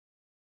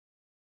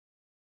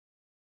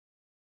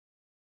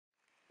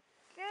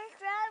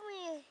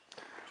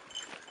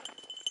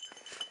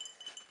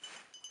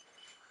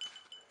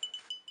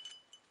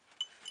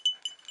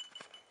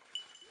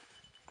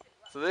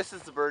So this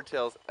is the Bird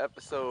Tales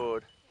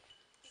episode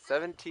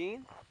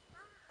 17.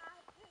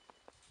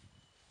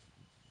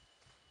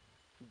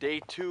 Day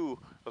 2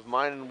 of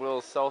mine and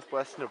Will's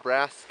Southwest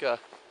Nebraska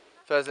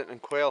pheasant and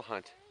quail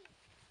hunt.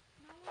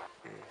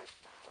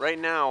 Right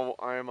now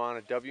I'm on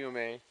a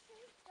WMA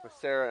with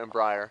Sarah and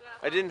Briar.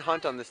 I didn't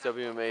hunt on this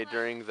WMA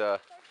during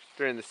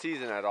the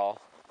season at all.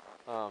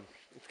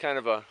 It's kind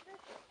of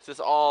it's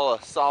just all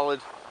a solid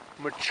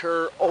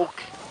mature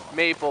oak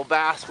maple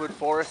basswood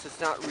forest.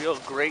 It's not real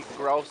great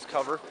grouse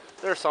cover.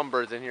 There are some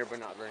birds in here, but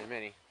not very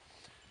many.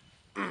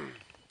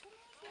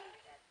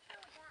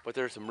 But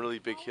there's some really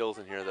big hills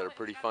in here that are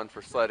pretty fun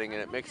for sledding,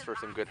 and it makes for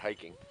some good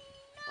hiking.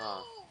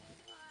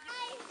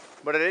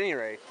 But at any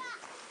rate,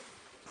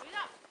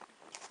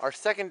 our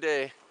second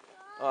day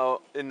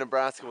in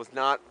Nebraska was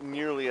not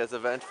nearly as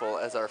eventful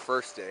as our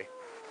first day.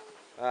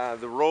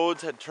 The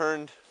roads had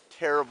turned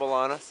terrible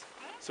on us,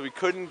 so we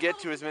couldn't get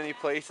to as many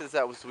places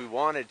as we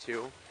wanted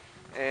to,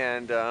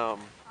 and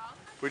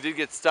we did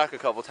get stuck a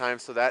couple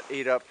times, so that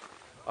ate up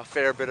a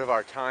fair bit of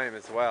our time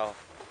as well.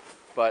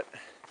 But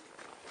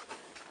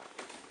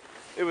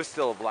it was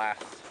still a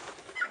blast.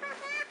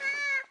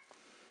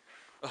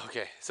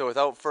 Okay, so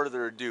without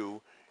further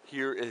ado,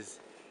 here is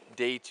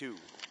day 2.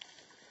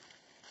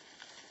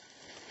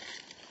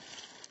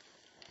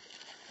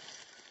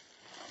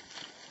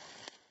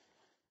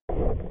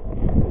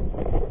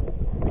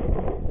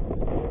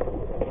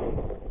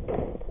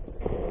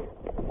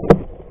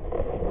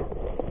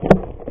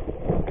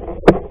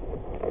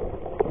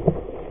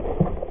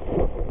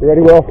 You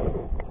ready, Will?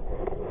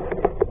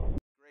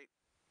 Great.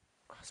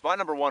 Spot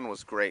number 1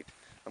 was great.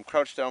 I'm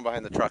crouched down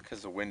behind the truck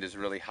because the wind is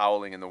really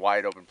howling in the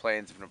wide open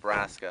plains of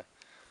Nebraska.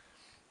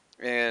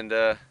 And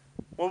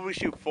what did we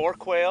shoot? 4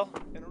 quail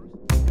in a roost?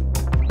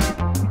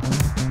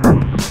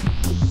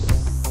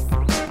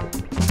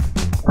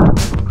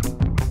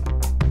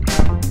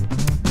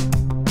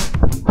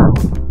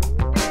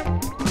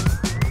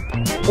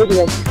 Look at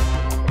him.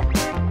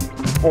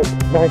 Oh,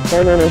 nice,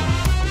 no.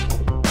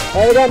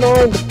 I got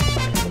mine.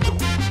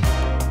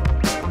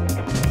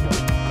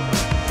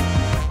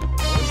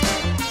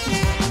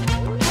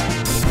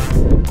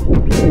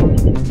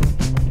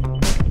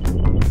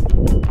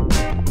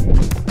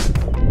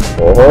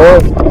 Oh,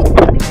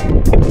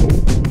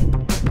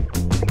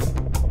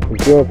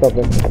 he's doing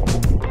something.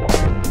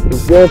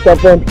 He's doing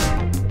something.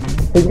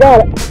 He's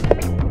got it.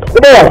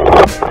 Come on.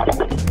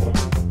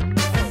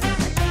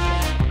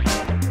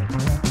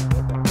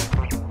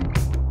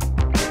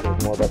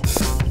 There's more back.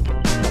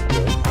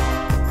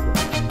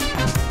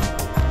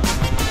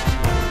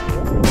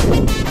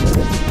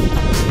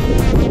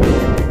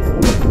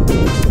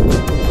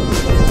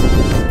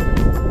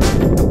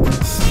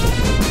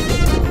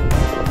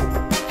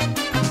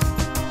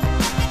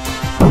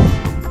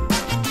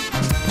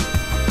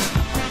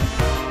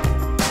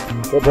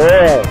 Good boy.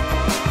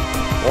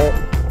 Alright,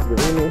 good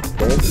evening.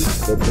 Thank you.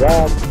 Good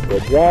job.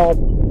 Good job.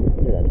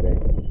 Look at that thing.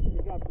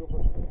 Good job,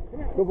 Cooper.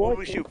 Good boy. What did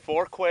we shoot?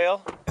 4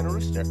 quail and a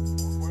rooster.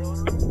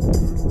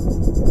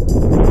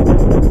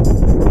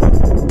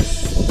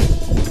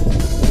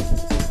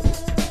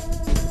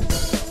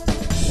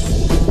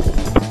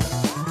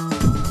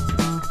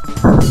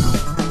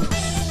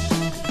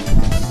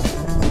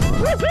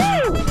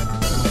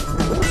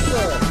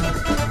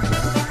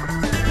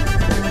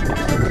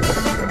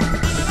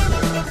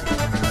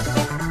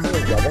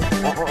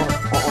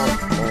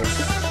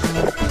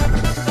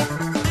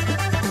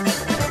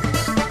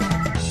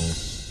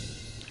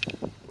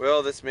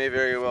 Well, this may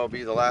very well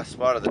be the last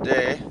spot of the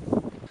day.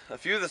 A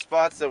few of the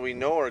spots that we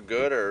know are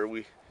good, or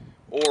we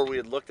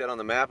had looked at on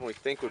the map and we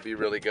think would be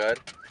really good,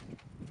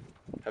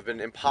 have been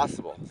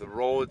impossible. The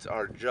roads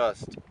are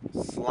just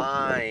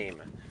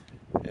slime,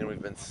 and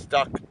we've been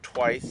stuck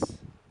twice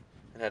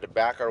and had to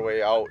back our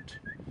way out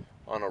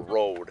on a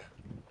road.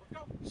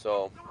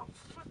 So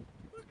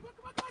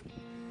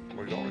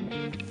we're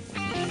going.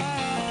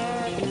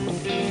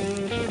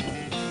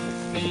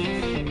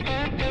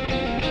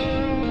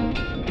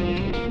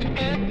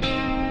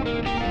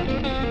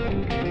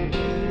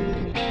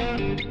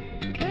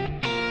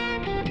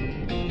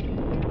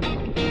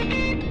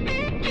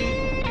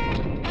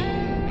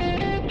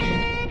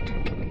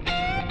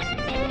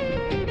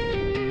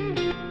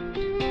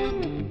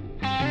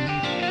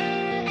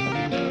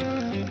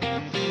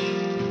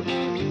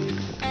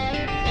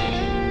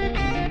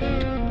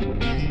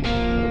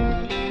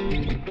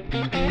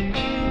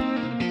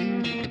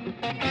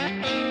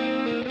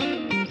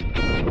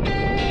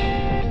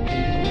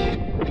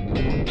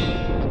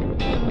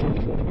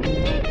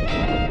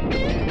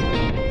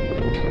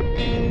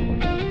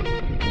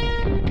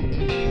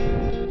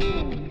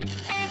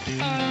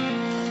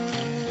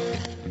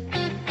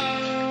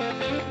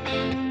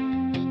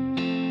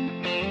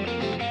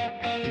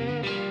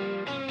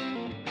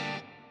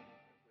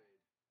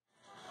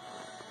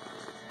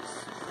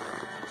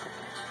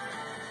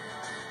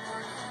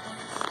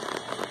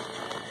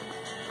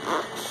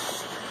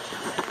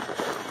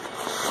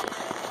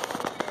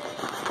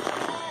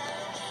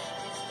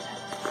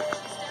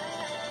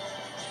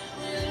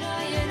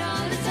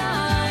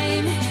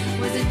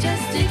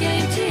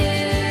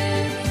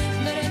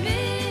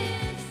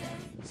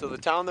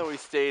 town that we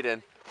stayed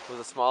in was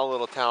a small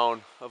little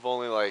town of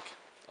only like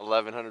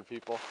 1,100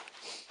 people.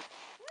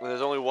 And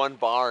there's only one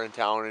bar in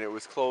town, and it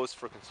was closed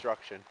for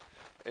construction.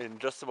 And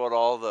just about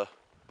all the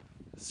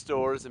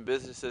stores and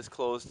businesses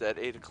closed at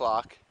 8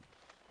 o'clock.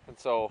 And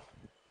so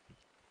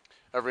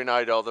every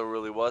night all there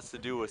really was to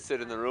do was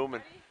sit in the room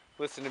and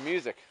listen to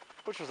music,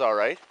 which was all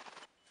right.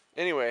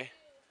 Anyway,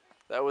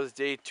 that was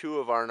day 2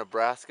 of our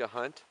Nebraska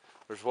hunt.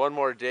 There's one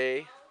more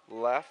day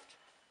left.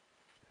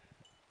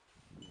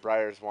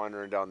 Briar's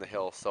wandering down the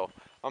hill, so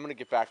I'm gonna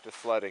get back to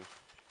sledding.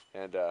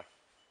 And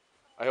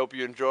I hope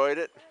you enjoyed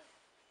it,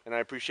 and I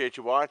appreciate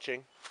you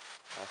watching.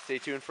 Stay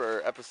tuned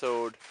for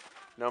episode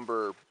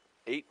number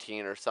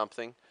 18 or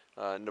something,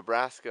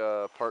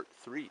 Nebraska part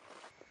 3.